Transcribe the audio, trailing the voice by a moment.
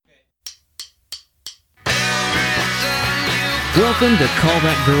Welcome to Call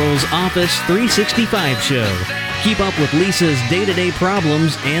That Girl's Office 365 show. Keep up with Lisa's day-to-day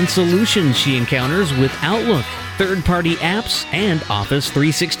problems and solutions she encounters with Outlook, third-party apps, and Office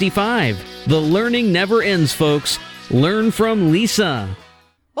 365. The learning never ends, folks. Learn from Lisa.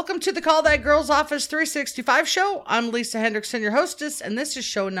 Welcome to the Call That Girl's Office 365 show. I'm Lisa Hendrickson, your hostess, and this is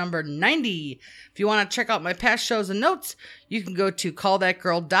show number 90. If you want to check out my past shows and notes, you can go to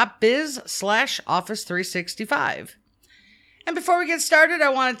callthatgirl.biz/office365. And before we get started, I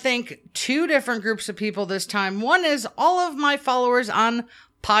want to thank two different groups of people this time. One is all of my followers on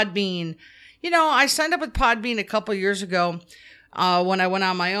Podbean. You know, I signed up with Podbean a couple years ago when I went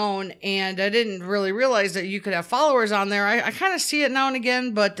on my own, and I didn't really realize that you could have followers on there. I kind of see it now and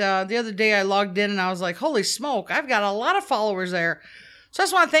again, but the other day I logged in and I was like, holy smoke, I've got a lot of followers there. So I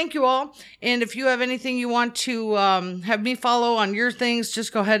just want to thank you all. And if you have anything you want to have me follow on your things,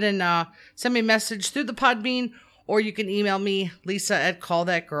 just go ahead and send me a message through the Podbean, or you can email me,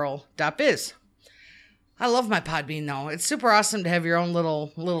 lisa@callthatgirl.biz. I love my Podbean, though. It's super awesome to have your own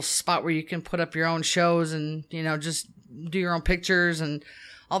little spot where you can put up your own shows and, you know, just do your own pictures and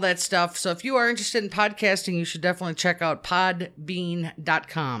all that stuff. So if you are interested in podcasting, you should definitely check out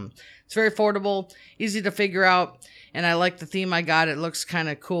podbean.com. It's very affordable, easy to figure out, and I like the theme I got. It looks kind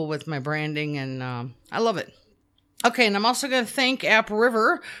of cool with my branding, and I love it. Okay, and I'm also going to thank App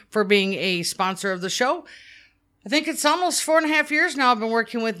River for being a sponsor of the show. I think it's almost 4.5 years now I've been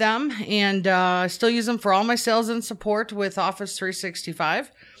working with them, and I still use them for all my sales and support with Office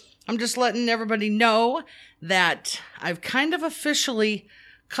 365. I'm just letting everybody know that I've kind of officially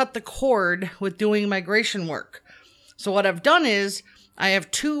cut the cord with doing migration work. So what I've done is I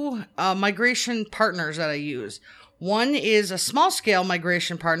have two migration partners that I use. One is a small scale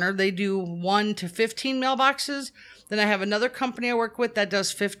migration partner. They do 1 to 15 mailboxes. Then I have another company I work with that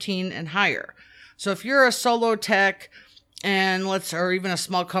does 15 and higher. So if you're a solo tech or even a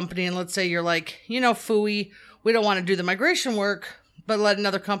small company, and let's say you're like, you know, phooey, we don't want to do the migration work, but let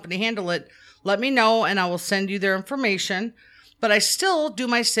another company handle it, let me know and I will send you their information. But I still do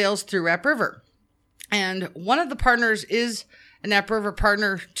my sales through App River. And one of the partners is an App River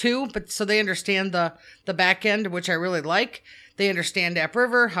partner too, but so they understand the back end, which I really like. They understand App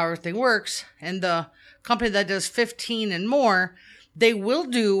River, how everything works. And the company that does 15 and more, they will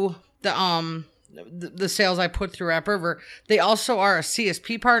do the sales I put through App River. They also are a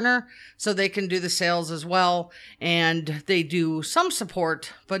CSP partner, so they can do the sales as well. And they do some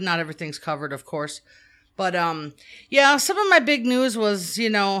support, but not everything's covered, of course. But yeah, some of my big news was, you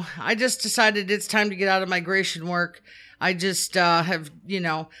know, I just decided it's time to get out of migration work. I just I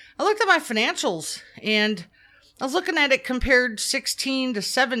looked at my financials and I was looking at it compared 16 to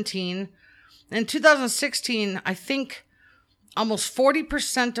 17. In 2016, I think almost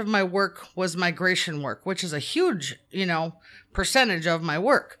 40% of my work was migration work, which is a huge, percentage of my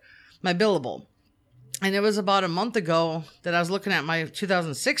work, my billable. And it was about a month ago that I was looking at my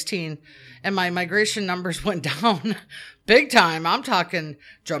 2016 and my migration numbers went down big time. I'm talking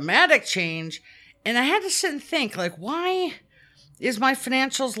dramatic change. And I had to sit and think, like, why is my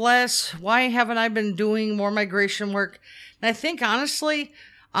financials less? Why haven't I been doing more migration work? And I think, honestly,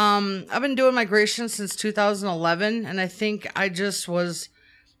 I've been doing migration since 2011, and I think I just was,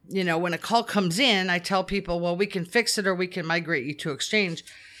 when a call comes in, I tell people, well, we can fix it or we can migrate you to Exchange.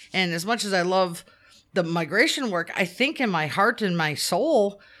 And as much as I love the migration work, I think in my heart and my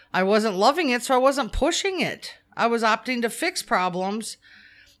soul, I wasn't loving it, so I wasn't pushing it. I was opting to fix problems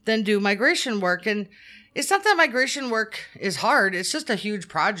than do migration work. And it's not that migration work is hard. It's just a huge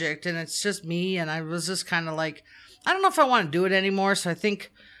project, and it's just me, and I was just kind of like, I don't know if I want to do it anymore, so I think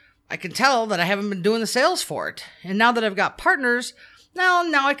I can tell that I haven't been doing the sales for it. And now that I've got partners, now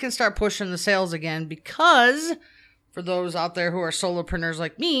I can start pushing the sales again, because for those out there who are solopreneurs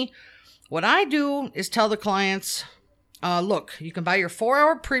like me, what I do is tell the clients, look, you can buy your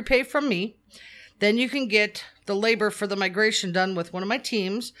 4-hour prepay from me. Then you can get the labor for the migration done with one of my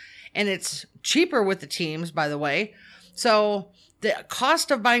teams. And it's cheaper with the teams, by the way. So the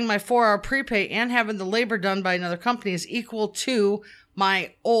cost of buying my 4-hour prepay and having the labor done by another company is equal to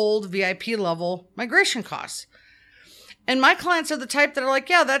my old VIP level migration costs. And my clients are the type that are like,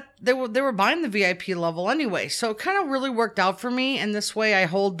 yeah, that they were buying the VIP level anyway. So it kind of really worked out for me. And this way I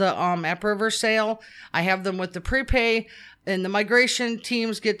hold the App River sale. I have them with the prepay, and the migration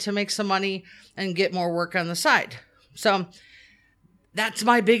teams get to make some money and get more work on the side. So that's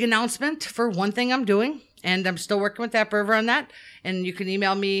my big announcement for one thing I'm doing. And I'm still working with App River on that. And you can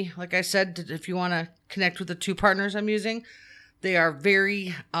email me, like I said, if you want to connect with the two partners I'm using. They are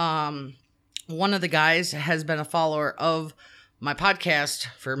very, one of the guys has been a follower of my podcast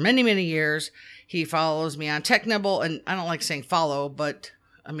for many, many years. He follows me on TechNibble, and I don't like saying follow, but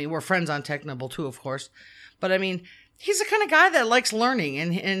I mean, we're friends on TechNibble too, of course. But I mean, he's the kind of guy that likes learning,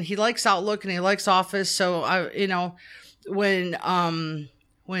 and he likes Outlook and he likes Office. So when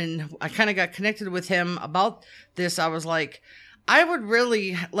I kind of got connected with him about this, I was like, I would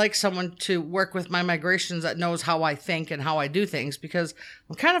really like someone to work with my migrations that knows how I think and how I do things, because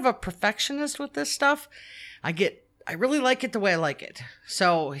I'm kind of a perfectionist with this stuff. I really like it the way I like it.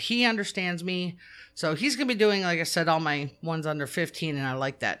 So he understands me. So he's going to be doing, like I said, all my ones under 15. And I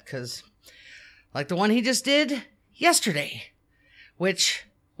like that because like the one he just did yesterday, which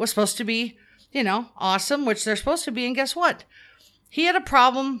was supposed to be, awesome, which they're supposed to be. And guess what? He had a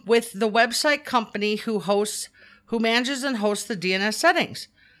problem with the website company who manages and hosts the DNS settings.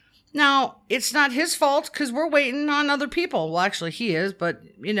 Now, it's not his fault because we're waiting on other people. Well, actually he is, but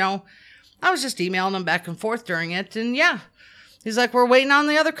I was just emailing him back and forth during it. And yeah, he's like, we're waiting on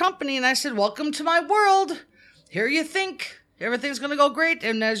the other company. And I said, welcome to my world. Here you think everything's going to go great.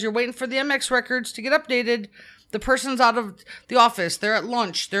 And as you're waiting for the MX records to get updated, the person's out of the office. They're at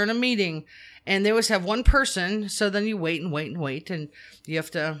lunch. They're in a meeting. And they always have one person. So then you wait and wait and wait. And you have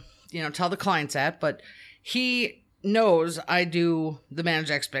to, tell the clients that. But he knows I do the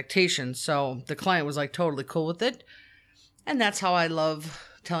managed expectations. So the client was like totally cool with it. And that's how I love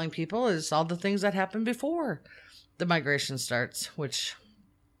telling people is all the things that happen before the migration starts, which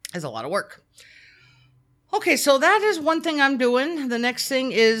is a lot of work. Okay, so that is one thing I'm doing. The next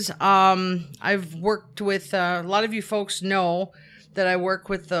thing is I've worked with, a lot of you folks know that I work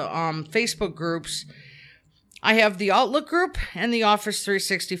with the Facebook groups. I have the Outlook group and the Office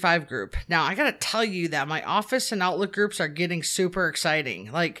 365 group. Now, I got to tell you that my Office and Outlook groups are getting super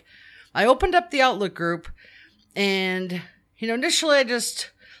exciting. Like, I opened up the Outlook group and initially I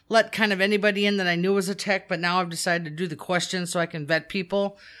just let kind of anybody in that I knew was a tech, but now I've decided to do the questions so I can vet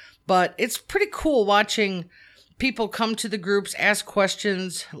people. But it's pretty cool watching people come to the groups, ask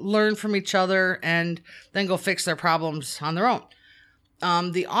questions, learn from each other, and then go fix their problems on their own.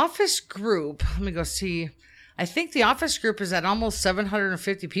 The Office group, let me go see. I think the Office group is at almost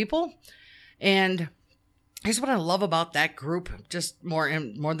 750 people. And here's what I love about that group, just more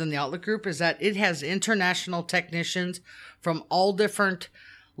than the Outlook group, is that it has international technicians from all different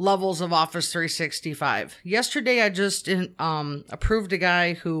levels of Office 365. Yesterday, I just approved a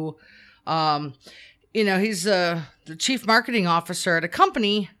guy who, he's the chief marketing officer at a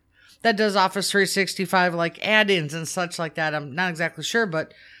company that does Office 365, like add-ins and such like that. I'm not exactly sure,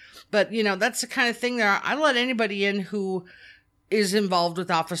 but that's the kind of thing there. I let anybody in who is involved with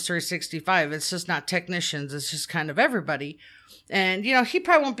Office 365. It's just not technicians. It's just kind of everybody. And, he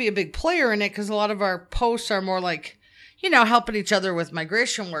probably won't be a big player in it because a lot of our posts are more like, helping each other with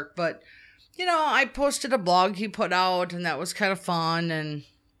migration work. But, I posted a blog he put out and that was kind of fun. And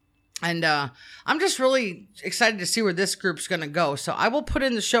I'm just really excited to see where this group's going to go. So I will put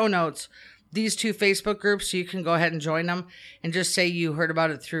in the show notes these two Facebook groups so you can go ahead and join them and just say you heard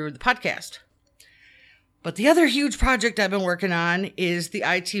about it through the podcast. But the other huge project I've been working on is the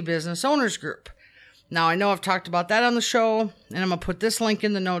IT Business Owners Group. Now, I know I've talked about that on the show, and I'm going to put this link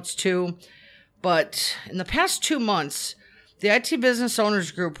in the notes too. But in the past 2 months, the IT Business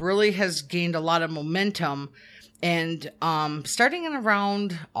Owners Group really has gained a lot of momentum. And starting in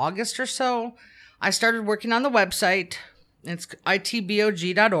around August or so, I started working on the website. It's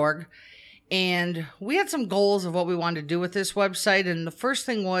itbog.org. And we had some goals of what we wanted to do with this website. And the first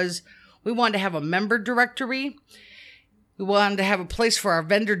thing was we wanted to have a member directory. We wanted to have a place for our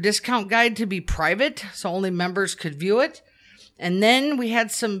vendor discount guide to be private, so only members could view it. And then we had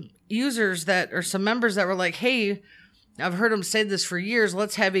some some members that were like, hey, I've heard them say this for years,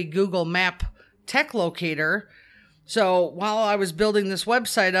 let's have a Google Map tech locator. So while I was building this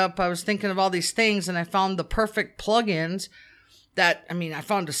website up, I was thinking of all these things and I found the perfect plugins I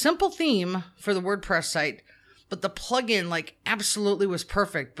found a simple theme for the WordPress site, but the plugin absolutely was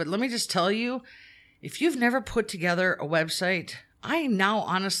perfect. But let me just tell you, if you've never put together a website, I now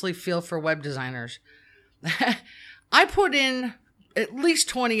honestly feel for web designers. I put in at least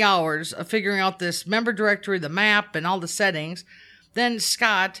 20 hours of figuring out this member directory, the map, and all the settings. Then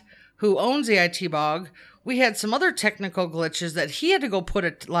Scott, who owns the IT Bog, we had some other technical glitches that he had to go put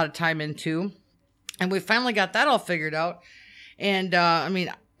a lot of time into. And we finally got that all figured out. And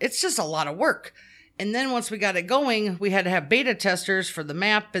it's just a lot of work. And then once we got it going, we had to have beta testers for the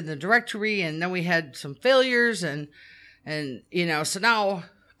map and the directory. And then we had some failures so now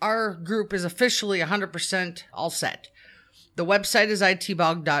our group is officially 100% all set. The website is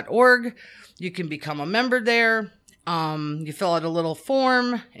itbog.org. You can become a member there. You fill out a little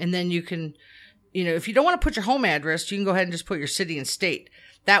form and then you can, if you don't want to put your home address, you can go ahead and just put your city and state.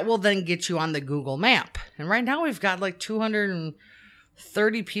 That will then get you on the Google map. And right now we've got like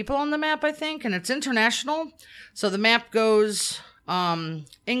 230 people on the map, I think, and it's international. So the map goes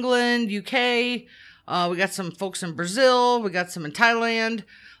England, UK, we got some folks in Brazil, we got some in Thailand,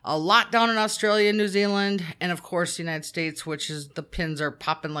 a lot down in Australia, New Zealand, and of course the United States, which is the pins are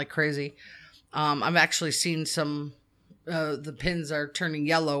popping like crazy. I've actually seen some, the pins are turning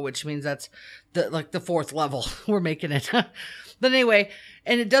yellow, which means that's the fourth level. We're making it. But anyway,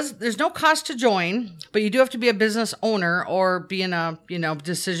 and there's no cost to join, but you do have to be a business owner or be in a,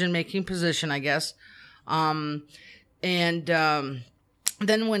 decision-making position, I guess.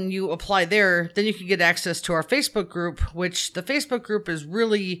 Then when you apply there, then you can get access to our Facebook group, which the Facebook group is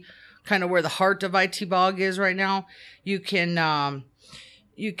really kind of where the heart of IT Bog is right now. You can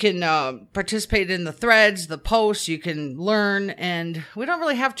participate in the threads, the posts, you can learn, and we don't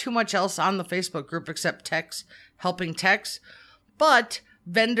really have too much else on the Facebook group except techs, helping techs, but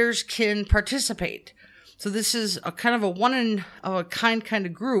vendors can participate. So this is a kind of a one-of-a-kind kind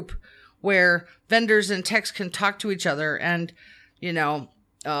of group where vendors and techs can talk to each other, and a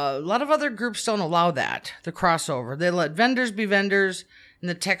lot of other groups don't allow that, the crossover. They let vendors be vendors and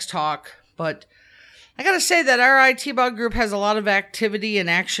the techs talk. But I got to say that our IT Bug group has a lot of activity and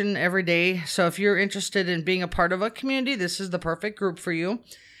action every day. So if you're interested in being a part of a community, this is the perfect group for you.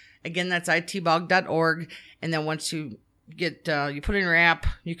 Again, that's itbog.org. And then once you get, you put in your app,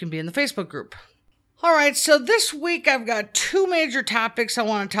 you can be in the Facebook group. All right, so this week I've got two major topics I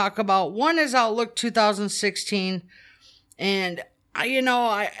want to talk about. One is Outlook 2016, and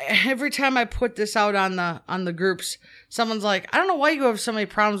every time I put this out on the groups, someone's like, I don't know why you have so many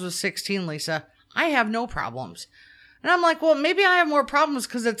problems with 16, Lisa. I have no problems. And I'm like, well, maybe I have more problems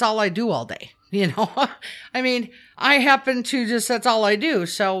because it's all I do all day. I mean, I happen to that's all I do.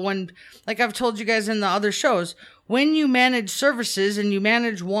 So like I've told you guys in the other shows, when you manage services and you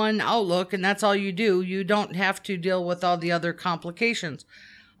manage one Outlook and that's all you do, you don't have to deal with all the other complications.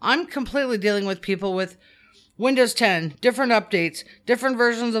 I'm completely dealing with people with Windows 10, different updates, different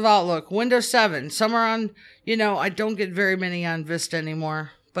versions of Outlook, Windows 7. Some are on, I don't get very many on Vista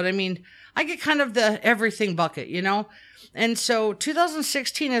anymore. But I mean, I get kind of the everything bucket, And so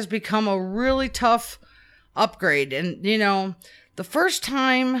 2016 has become a really tough upgrade. And, the first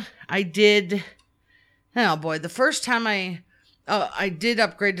time I did... the first time I did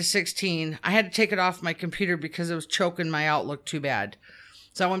upgrade to 16, I had to take it off my computer because it was choking my Outlook too bad.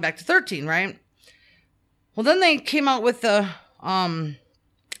 So I went back to 13, right? Well, then they came out with the,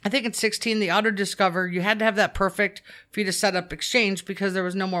 I think in 16, the Auto Discover. You had to have that perfect for you to set up Exchange because there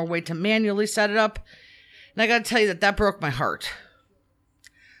was no more way to manually set it up. And I got to tell you that broke my heart.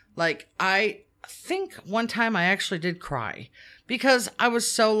 Like, I think one time I actually did cry because I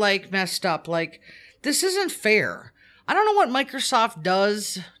was so messed up. Like, this isn't fair. I don't know what Microsoft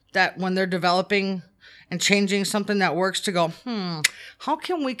does that when they're developing and changing something that works to go, how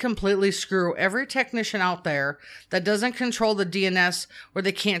can we completely screw every technician out there that doesn't control the DNS where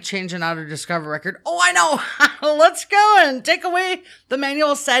they can't change an Auto Discover record? Oh, I know. Let's go and take away the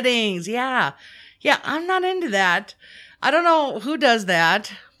manual settings. Yeah, I'm not into that. I don't know who does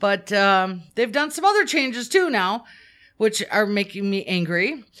that, but they've done some other changes too now, which are making me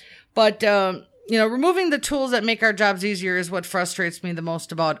angry. But removing the tools that make our jobs easier is what frustrates me the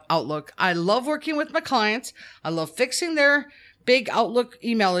most about Outlook. I love working with my clients. I love fixing their big Outlook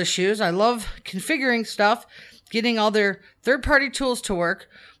email issues. I love configuring stuff, getting all their third-party tools to work.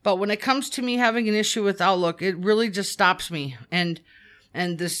 But when it comes to me having an issue with Outlook, it really just stops me. And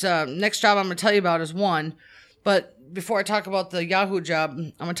this next job I'm going to tell you about is one. But before I talk about the Yahoo job,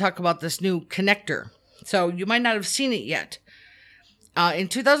 I'm going to talk about this new connector. So you might not have seen it yet. In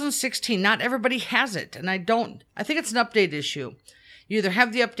 2016, not everybody has it, and I think it's an update issue. You either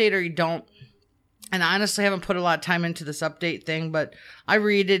have the update or you don't, and I honestly haven't put a lot of time into this update thing, but I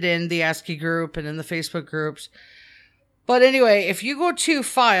read it in the ASCII group and in the Facebook groups. But anyway, if you go to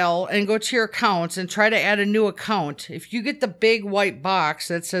File and go to your accounts and try to add a new account, if you get the big white box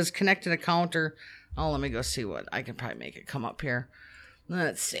that says connected account let me go see what, I can probably make it come up here.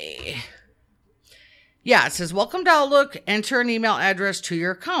 Let's see. Yeah, it says, welcome to Outlook, enter an email address to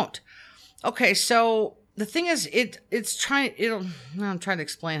your account. Okay, so the thing is, I'm trying to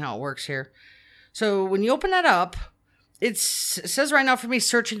explain how it works here. So when you open that up, it says right now for me,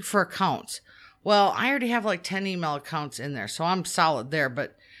 searching for accounts. Well, I already have 10 email accounts in there, so I'm solid there.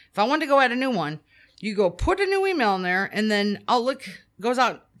 But if I want to go add a new one, you go put a new email in there, and then Outlook goes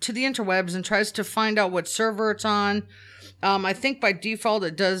out to the interwebs and tries to find out what server it's on. I think by default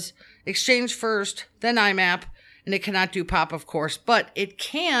it does Exchange first, then IMAP, and it cannot do POP, of course, but it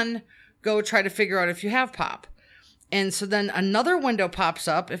can go try to figure out if you have POP. And so then another window pops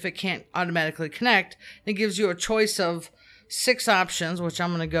up if it can't automatically connect. It gives you a choice of 6 options, which I'm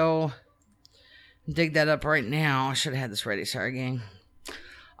going to go dig that up right now. I should have had this ready. Sorry, gang.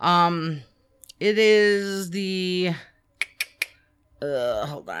 It is the...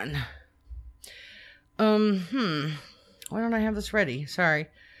 hold on. Why don't I have this ready? Sorry.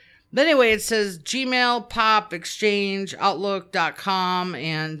 But anyway, it says Gmail, Pop, Exchange, Outlook.com,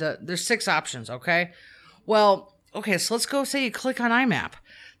 and there's 6 options, okay? Well, okay, so let's go say you click on IMAP.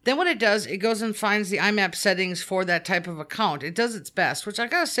 Then what it does, it goes and finds the IMAP settings for that type of account. It does its best, which I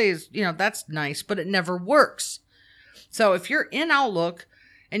gotta say is, that's nice, but it never works. So if you're in Outlook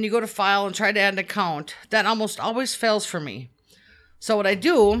and you go to File and try to add an account, that almost always fails for me. So what I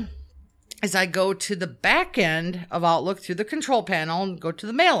do is I go to the back end of Outlook through the control panel and go to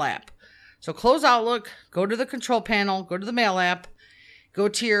the Mail app. So close Outlook, go to the control panel, go to the Mail app, go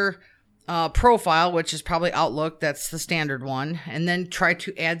to your profile, which is probably Outlook, that's the standard one, and then try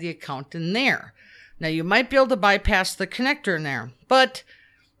to add the account in there. Now you might be able to bypass the connector in there, but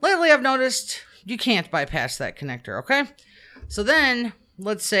lately I've noticed you can't bypass that connector, okay? So then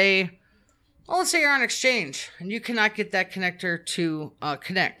let's say you're on Exchange and you cannot get that connector to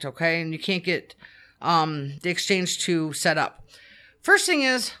connect, okay? And you can't get the Exchange to set up. First thing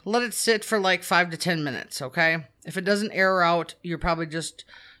is, let it sit for like 5 to 10 minutes, okay? If it doesn't error out, you're probably just,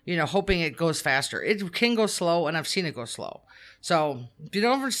 hoping it goes faster. It can go slow, and I've seen it go slow. So if you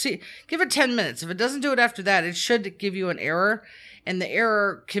don't ever give it 10 minutes. If it doesn't do it after that, it should give you an error, and the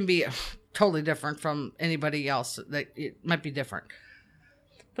error can be totally different from anybody else. It might be different.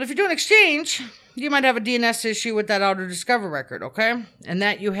 But if you're doing Exchange, you might have a DNS issue with that auto discover record, okay? And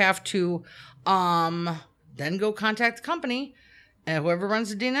that you have to then go contact the company, whoever runs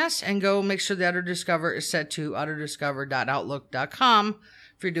the DNS, and go make sure the auto discover is set to autodiscover.outlook.com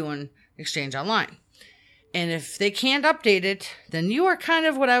if you're doing Exchange Online. And if they can't update it, then you are kind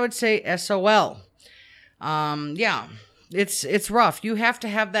of what I would say SOL. Yeah, it's rough. You have to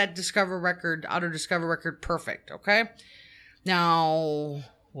have that discover record, auto discover record perfect, okay? Now,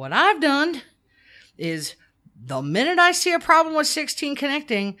 what I've done is the minute I see a problem with 16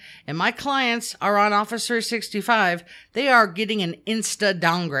 connecting and my clients are on Office 365, they are getting an insta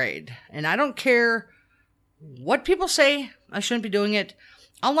downgrade. And I don't care what people say, I shouldn't be doing it.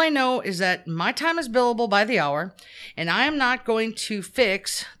 All I know is that my time is billable by the hour, and I am not going to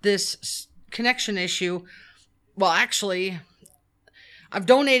fix this connection issue. Well, actually, I've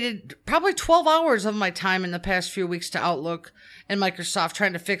donated probably 12 hours of my time in the past few weeks to Outlook and Microsoft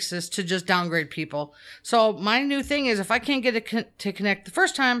trying to fix this to just downgrade people. So my new thing is, if I can't get it to connect the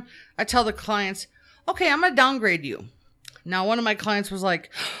first time, I tell the clients, okay, I'm going to downgrade you. Now, one of my clients was like,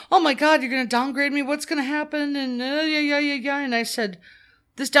 oh my God, you're going to downgrade me? What's going to happen? And yeah. And I said,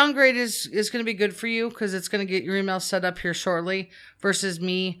 this downgrade is going to be good for you because it's going to get your email set up here shortly versus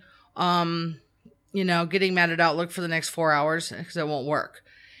me, getting mad at Outlook for the next 4 hours because it won't work.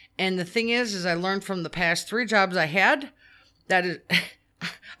 And the thing is I learned from the past 3 jobs I had that is,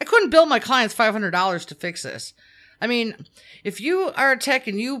 I couldn't bill my clients $500 to fix this. I mean, if you are a tech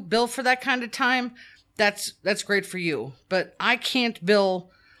and you bill for that kind of time, that's great for you. But I can't bill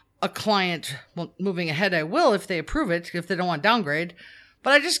a client. Well, moving ahead, I will if they approve it, if they don't want downgrade.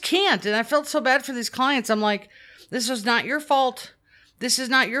 But I just can't. And I felt so bad for these clients. I'm like, this was not your fault. This is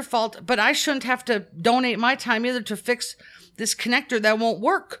not your fault. But I shouldn't have to donate my time either to fix this connector that won't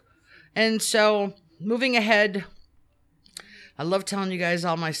work. And so moving ahead, I love telling you guys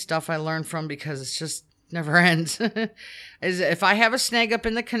all my stuff I learned from because it's just never ends. Is if I have a snag up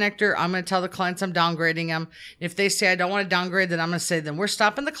in the connector, I'm going to tell the clients I'm downgrading them. If they say I don't want to downgrade, then I'm going to say, then we're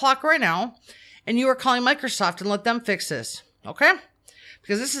stopping the clock right now. And you are calling Microsoft and let them fix this. Okay?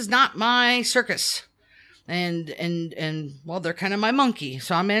 Because this is not my circus. And well, they're kind of my monkey.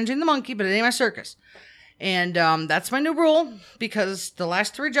 So I'm managing the monkey, but it ain't my circus. And that's my new rule because the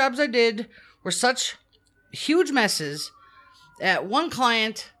last 3 jobs I did were such huge messes. At one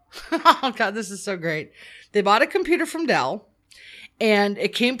client, oh God, this is so great. They bought a computer from Dell and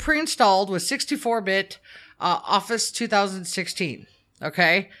it came pre-installed with 64-bit Office 2016.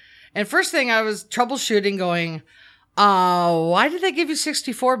 Okay. And first thing I was troubleshooting going, why did they give you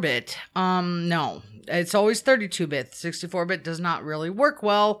 64-bit? No, it's always 32-bit. 64-bit does not really work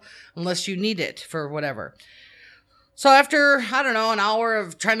well unless you need it for whatever. So after, I don't know, an hour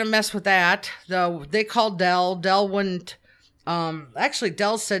of trying to mess with that, they called Dell. Dell wouldn't, actually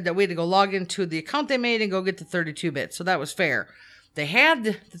Dell said that we had to go log into the account they made and go get the 32-bit. So that was fair. They had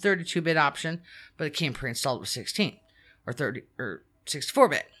the 32-bit option, but it came pre-installed with 16 or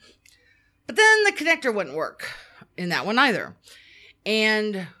 64-bit. But then the connector wouldn't work in that one either.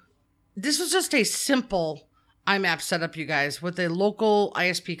 And this was just a simple IMAP setup, you guys, with a local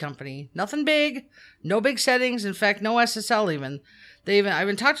ISP company. Nothing big, no big settings. In fact, no SSL even. I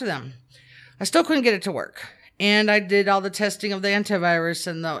even talked to them. I still couldn't get it to work. And I did all the testing of the antivirus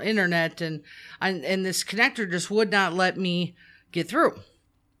and the internet, and this connector just would not let me get through.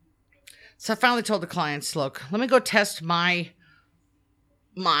 So I finally told the clients, look, let me go test my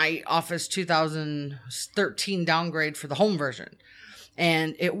Office 2013 downgrade for the home version.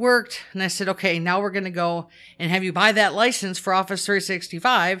 And it worked. And I said, okay, now we're going to go and have you buy that license for Office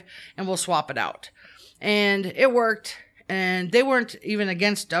 365 and we'll swap it out. And it worked. And they weren't even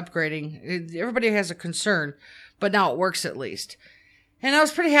against upgrading. Everybody has a concern, but now it works at least. And I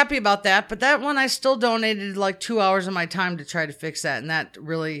was pretty happy about that. But that one, I still donated like 2 hours of my time to try to fix that. And that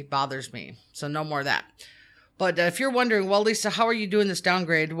really bothers me. So no more of that. But if you're wondering, well, Lisa, how are you doing this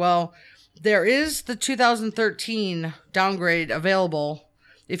downgrade? Well, there is the 2013 downgrade available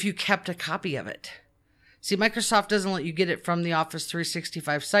if you kept a copy of it. See, Microsoft doesn't let you get it from the Office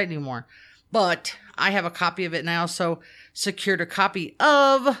 365 site anymore. But I have a copy of it, and I also secured a copy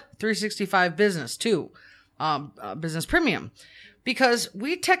of 365 Business too, Business Premium. Because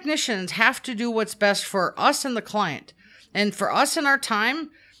we technicians have to do what's best for us and the client. And for us and our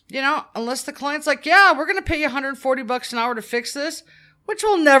time, unless the client's like, yeah, we're going to pay you $140 an hour to fix this, which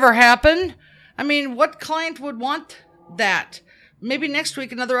will never happen. I mean, what client would want that? Maybe next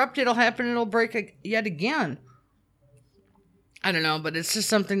week another update will happen and it'll break yet again. I don't know, but it's just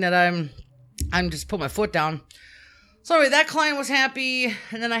something that I'm just put my foot down. So anyway, that client was happy.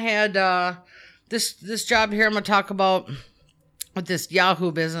 And then I had this job here I'm going to talk about with this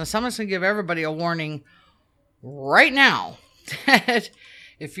Yahoo business. I'm just going to give everybody a warning right now that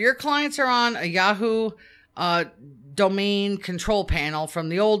if your clients are on a Yahoo domain control panel from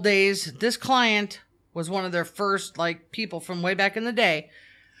the old days, this client was one of their first people from way back in the day,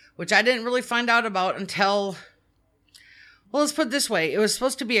 which I didn't really find out about until, well, let's put it this way. It was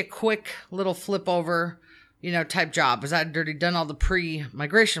supposed to be a quick little flip over, type job, because I'd already done all the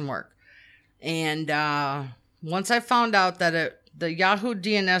pre-migration work. And once I found out that the Yahoo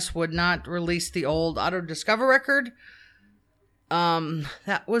DNS would not release the old auto discover record,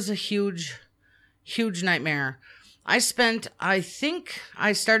 that was a huge nightmare. I think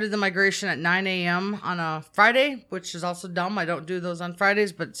I started the migration at 9 a.m. on a Friday, which is also dumb. I don't do those on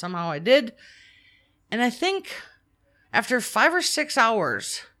Fridays, but somehow I did. And I think after 5 or 6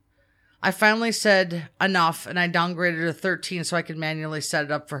 hours, I finally said enough, and I downgraded her to 13 so I could manually set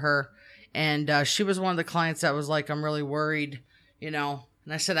it up for her. And she was one of the clients that was like, I'm really worried, And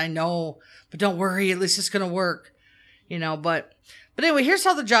I said, I know, but don't worry. At least it's going to work, But anyway, here's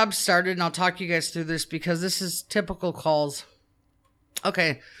how the job started, and I'll talk you guys through this because this is typical calls.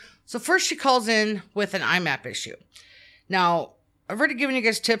 Okay, so first she calls in with an IMAP issue. Now, I've already given you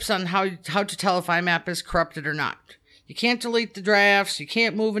guys tips on how to tell if IMAP is corrupted or not. You can't delete the drafts. You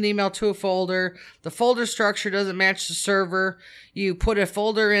can't move an email to a folder. The folder structure doesn't match the server. You put a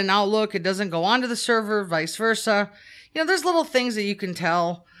folder in Outlook, it doesn't go onto the server, vice versa. There's little things that you can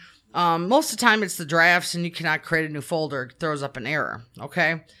tell. Most of the time it's the drafts and you cannot create a new folder. It throws up an error.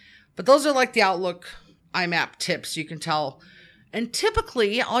 Okay. But those are like the Outlook IMAP tips you can tell. And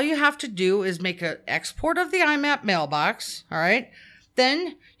typically all you have to do is make an export of the IMAP mailbox. All right.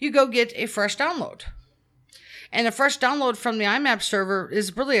 Then you go get a fresh download. And a fresh download from the IMAP server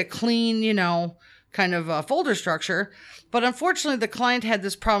is really a clean, kind of a folder structure. But unfortunately the client had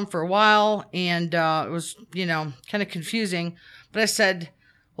this problem for a while and, it was, kind of confusing. But I said,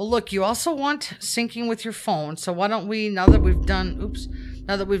 well, look, you also want syncing with your phone. So why don't we, now that we've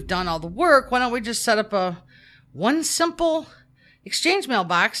done all the work, why don't we just set up one simple Exchange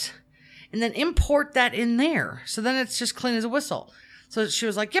mailbox and then import that in there. So then it's just clean as a whistle. So she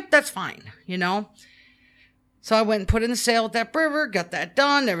was like, yep, that's fine, So I went and put in the sale with that server, got that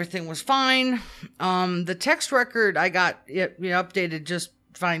done. Everything was fine. The text record, I got it updated just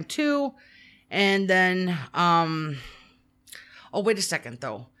fine too. And then, oh, wait a second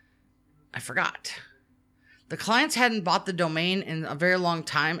though. I forgot. The clients hadn't bought the domain in a very long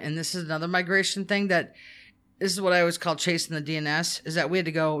time. And this is another migration thing this is what I always call chasing the DNS, is that we had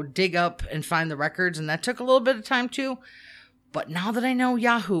to go dig up and find the records. And that took a little bit of time too. But now that I know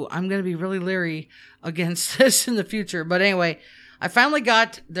Yahoo, I'm going to be really leery against this in the future. But anyway, I finally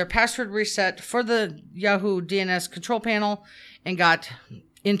got their password reset for the Yahoo DNS control panel and got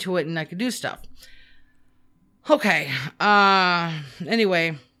into it and I could do stuff. Okay.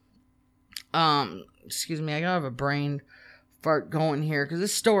 Anyway, excuse me, I gotta have a brain fart going here because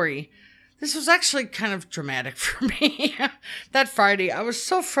this was actually kind of dramatic for me. That Friday, I was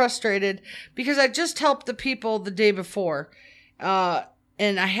so frustrated because I just helped the people the day before.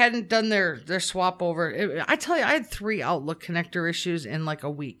 and I hadn't done their swap over. I tell you, I had 3 Outlook connector issues in like a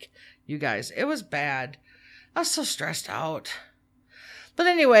week, you guys. It was bad. I was so stressed out. But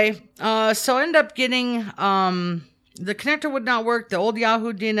anyway, so I ended up getting, the connector would not work. The old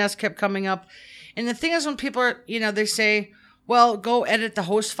Yahoo DNS kept coming up. And the thing is, when people are, they say, well, go edit the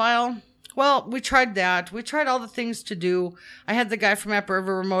host file. Well, we tried that. We tried all the things to do. I had the guy from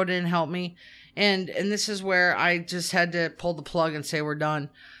AppRiver remote in and help me. And this is where I just had to pull the plug and say we're done.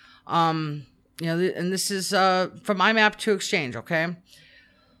 And this is from IMAP to Exchange, okay?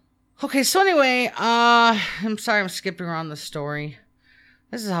 Okay, so anyway, I'm sorry I'm skipping around the story.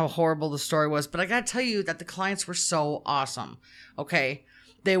 This is how horrible the story was. But I got to tell you that the clients were so awesome, okay?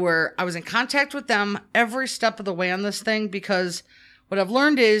 I was in contact with them every step of the way on this thing, because what I've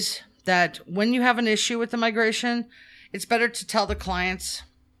learned is that when you have an issue with the migration, it's better to tell the clients,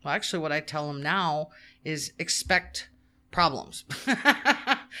 well, actually what I tell them now is expect problems.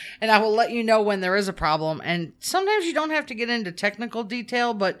 And I will let you know when there is a problem. And sometimes you don't have to get into technical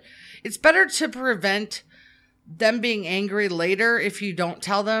detail, but it's better to prevent them being angry later if you don't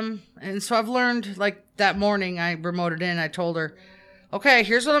tell them. And so I've learned, like that morning I remoted in, I told her, okay,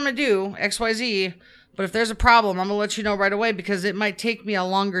 here's what I'm going to do, XYZ, but if there's a problem, I'm going to let you know right away, because it might take me a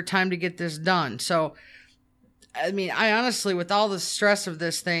longer time to get this done. So, I mean, I honestly, with all the stress of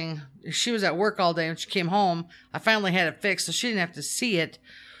this thing, she was at work all day and she came home. I finally had it fixed, so she didn't have to see it.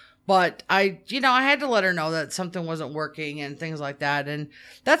 But I had to let her know that something wasn't working and things like that. And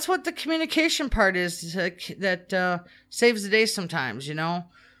that's what the communication part is, that saves the day sometimes,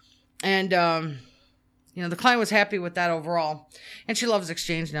 And, the client was happy with that overall. And she loves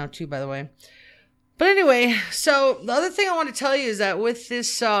Exchange now too, by the way. But anyway, so the other thing I want to tell you is that with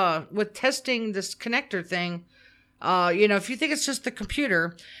this, with testing this connector thing, if you think it's just the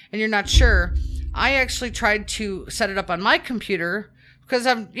computer and you're not sure, I actually tried to set it up on my computer because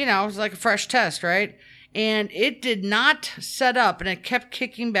it was like a fresh test, right? And it did not set up, and it kept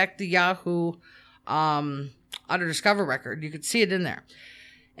kicking back the Yahoo Auto Discover record. You could see it in there.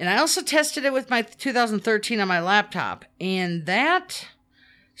 And I also tested it with my 2013 on my laptop, and that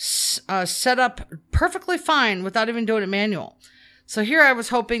set up perfectly fine without even doing it manual. So here I was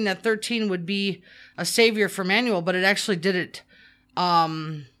hoping that 13 would be a savior for manual, but it actually did it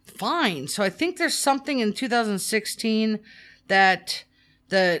fine. So I think there's something in 2016 that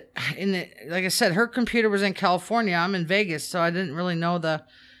like I said, her computer was in California. I'm in Vegas, so I didn't really know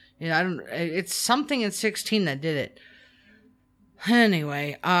it's something in 16 that did it.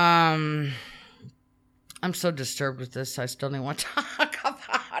 Anyway, I'm so disturbed with this, I still didn't want to talk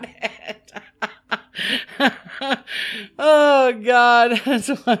about it. Oh, God.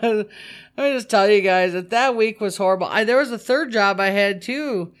 Let me just tell you guys that week was horrible. There was a third job I had,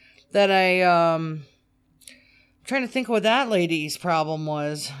 too, that I'm trying to think what that lady's problem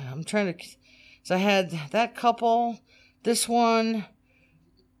was. So I had that couple, this one.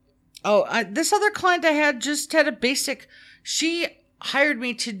 This other client I had just had a basic... She hired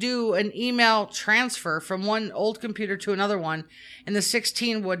me to do an email transfer from one old computer to another one, and the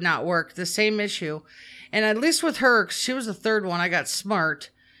 16 would not work. The same issue. And at least with her, 'cause she was the third one, I got smart.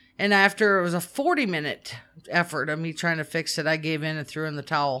 And after it was a 40-minute effort of me trying to fix it, I gave in and threw in the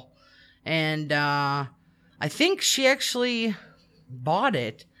towel. And I think she actually bought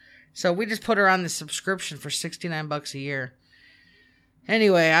it. So we just put her on the subscription for $69 a year.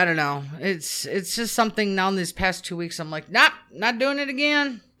 Anyway, I don't know. It's just something now in these past 2 weeks. I'm like, nope, not doing it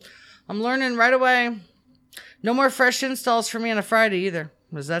again. I'm learning right away. No more fresh installs for me on a Friday either,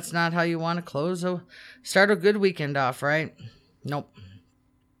 because that's not how you want to start a good weekend off, right? Nope.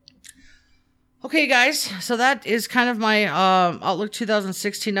 Okay, guys. So that is kind of my Outlook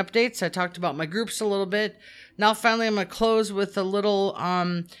 2016 updates. I talked about my groups a little bit. Now, finally, I'm going to close with a little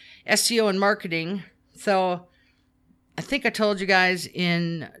SEO and marketing. So I think I told you guys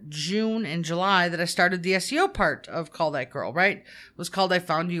in June and July that I started the SEO part of Call That Girl, right? It was called I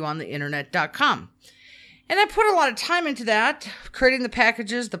Found You on the Internet.com. And I put a lot of time into that, creating the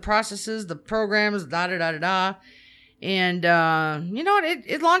packages, the processes, the programs, da-da-da-da-da. And,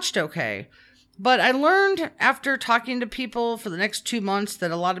 it launched okay. But I learned after talking to people for the next 2 months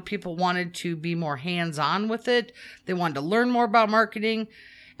that a lot of people wanted to be more hands-on with it. They wanted to learn more about marketing.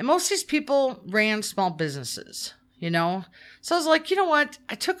 And most of these people ran small businesses. So I was like, you know what?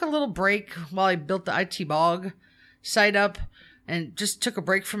 I took a little break while I built the IT Blog site up and just took a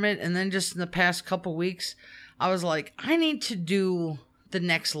break from it. And then just in the past couple weeks, I was like, I need to do the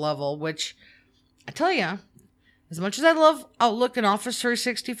next level, which I tell you, as much as I love Outlook and Office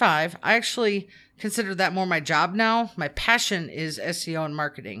 365, I actually consider that more my job now. My passion is SEO and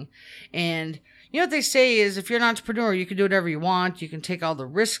marketing. And, You know what they say is if you're an entrepreneur, you can do whatever you want. You can take all the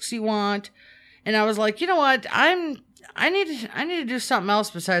risks you want. And I was like, you know what? I need to do something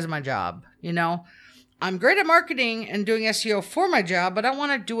else besides my job. You know, I'm great at marketing and doing SEO for my job, but I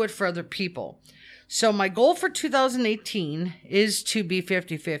want to do it for other people. So my goal for 2018 is to be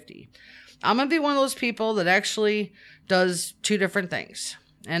 50-50. I'm going to be one of those people that actually does two different things.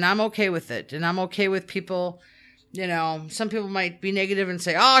 And I'm okay with it. And I'm okay with people, you know, some people might be negative and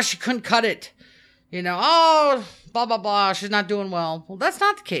say, oh, she couldn't cut it. You know, oh, blah, blah, blah, she's not doing well. Well, that's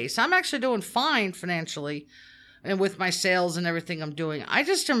not the case. I'm actually doing fine financially and with my sales and everything I'm doing. I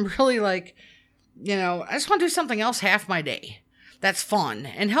just am really like, you know, I just want to do something else half my day. That's fun.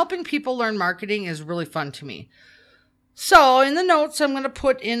 And helping people learn marketing is really fun to me. So in the notes, I'm going to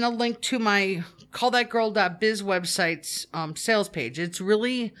put in a link to my callthatgirl.biz website's sales page. It's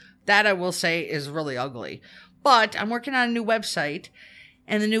really, that I will say is really ugly. But I'm working on a new website.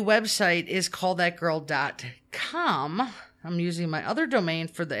 And the new website is callthatgirl.com. I'm using my other domain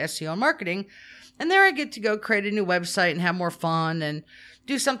for the SEO and marketing. And there I get to go create a new website and have more fun and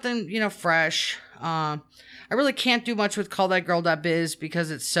do something, you know, fresh. I really can't do much with callthatgirl.biz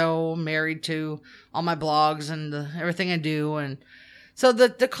because it's so married to all my blogs and everything I do. And so the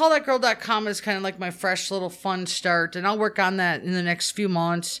callthatgirl.com is kind of like my fresh little fun start. And I'll work on that in the next few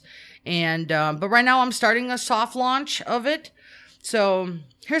months. And but right now I'm starting a soft launch of it. So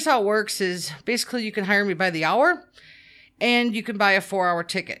here's how it works is basically you can hire me by the hour and you can buy a 4-hour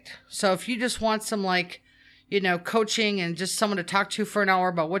ticket. So if you just want some like, you know, coaching and just someone to talk to for an hour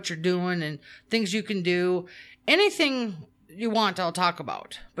about what you're doing and things you can do, anything you want, I'll talk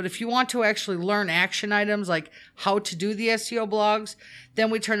about. But if you want to actually learn action items like how to do the SEO blogs,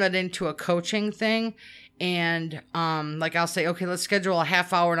 then we turn that into a coaching thing. And like I'll say, okay, let's schedule a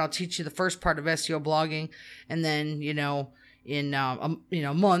half hour and I'll teach you the first part of SEO blogging. And then, you know, in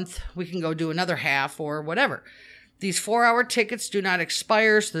a month, we can go do another half or whatever. These 4-hour tickets do not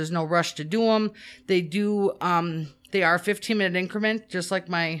expire, so there's no rush to do them. They do, they are 15-minute increment, just like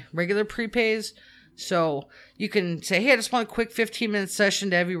my regular prepays. So you can say, hey, I just want a quick 15-minute session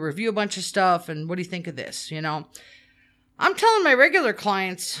to have you review a bunch of stuff, and what do you think of this, you know? I'm telling my regular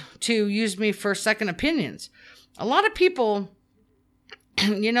clients to use me for second opinions. A lot of people,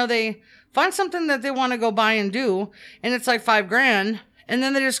 you know, they find something that they want to go buy and do, and it's like $5,000, and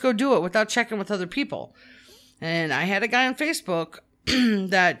then they just go do it without checking with other people. And I had a guy on Facebook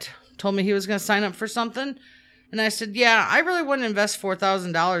that told me he was going to sign up for something, and I said, yeah, I really wouldn't invest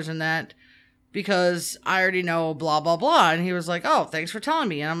 $4,000 in that because I already know blah, blah, blah. And he was like, oh, thanks for telling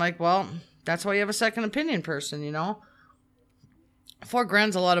me. And I'm like, well, that's why you have a second opinion person, you know?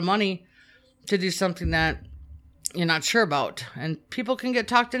 $4,000's a lot of money to do something that you're not sure about. And people can get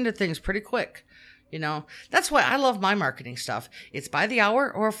talked into things pretty quick. You know, that's why I love my marketing stuff. It's by the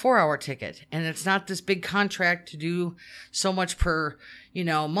hour or a 4-hour ticket. And it's not this big contract to do so much per, you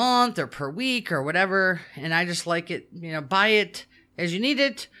know, month or per week or whatever. And I just like it, you know, buy it as you need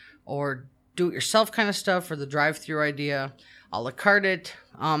it or do it yourself kind of stuff or the drive-through idea. A la carte it.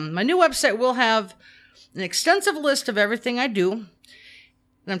 My new website will have an extensive list of everything I do.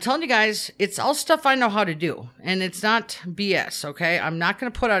 And I'm telling you guys, it's all stuff I know how to do. And it's not BS, okay? I'm not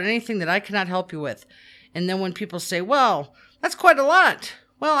going to put out anything that I cannot help you with. And then when people say, well, that's quite a lot.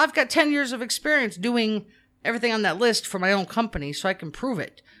 Well, I've got 10 years of experience doing everything on that list for my own company, so I can prove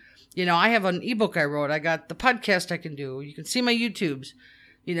it. You know, I have an ebook I wrote. I got the podcast I can do. You can see my YouTubes.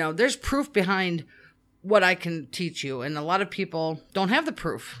 You know, there's proof behind what I can teach you. And a lot of people don't have the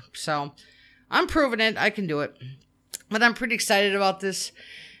proof. So I'm proving it. I can do it. But I'm pretty excited about this.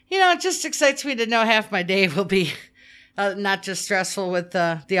 You know, it just excites me to know half my day will be not just stressful with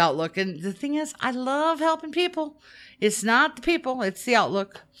the Outlook. And the thing is, I love helping people. It's not the people, it's the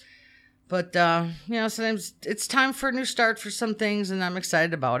Outlook. But, you know, sometimes it's time for a new start for some things, and I'm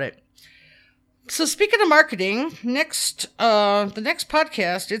excited about it. So speaking of marketing, the next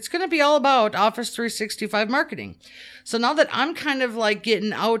podcast, it's going to be all about Office 365 marketing. So now that I'm kind of like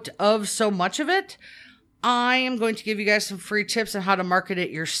getting out of so much of it, I am going to give you guys some free tips on how to market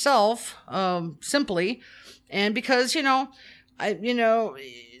it yourself, simply. And because, there's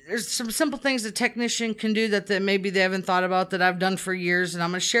some simple things a technician can do that maybe they haven't thought about that I've done for years. And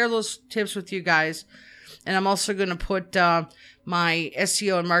I'm going to share those tips with you guys. And I'm also going to put my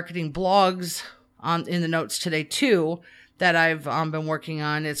SEO and marketing blogs in the notes today too that I've been working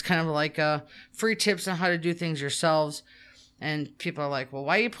on. It's kind of like free tips on how to do things yourselves. And people are like, well,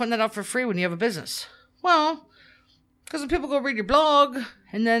 why are you putting that out for free when you have a business? Well, because when people go read your blog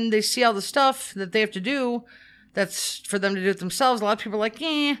and then they see all the stuff that they have to do, that's for them to do it themselves. A lot of people are like,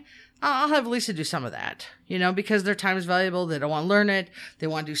 I'll have Lisa do some of that, because their time is valuable. They don't want to learn it. They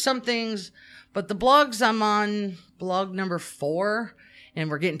want to do some things. But the blogs, I'm on blog number 4, and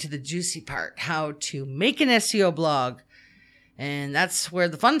we're getting to the juicy part, how to make an SEO blog. And that's where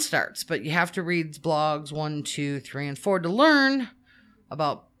the fun starts. But you have to read blogs 1, 2, 3, and 4 to learn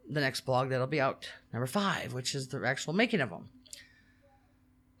about the next blog that'll be out, number 5, which is the actual making of them.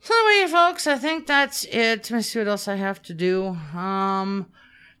 So anyway, folks, I think that's it. Let me see what else I have to do.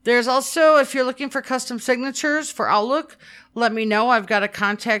 There's also, if you're looking for custom signatures for Outlook, let me know. I've got a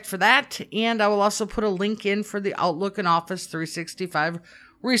contact for that. And I will also put a link in for the Outlook and Office 365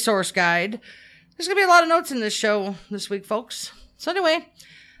 resource guide. There's going to be a lot of notes in this show this week, folks. So anyway,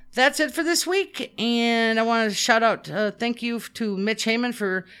 that's it for this week. And I want to shout out, thank you to Mitch Heyman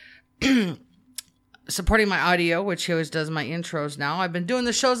for supporting my audio, which he always does my intros now. I've been doing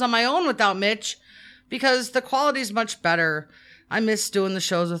the shows on my own without Mitch because the quality is much better. I miss doing the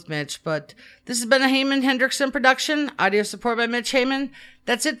shows with Mitch, but this has been a Heyman Hendrickson production. Audio support by Mitch Heyman.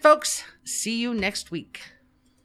 That's it, folks. See you next week.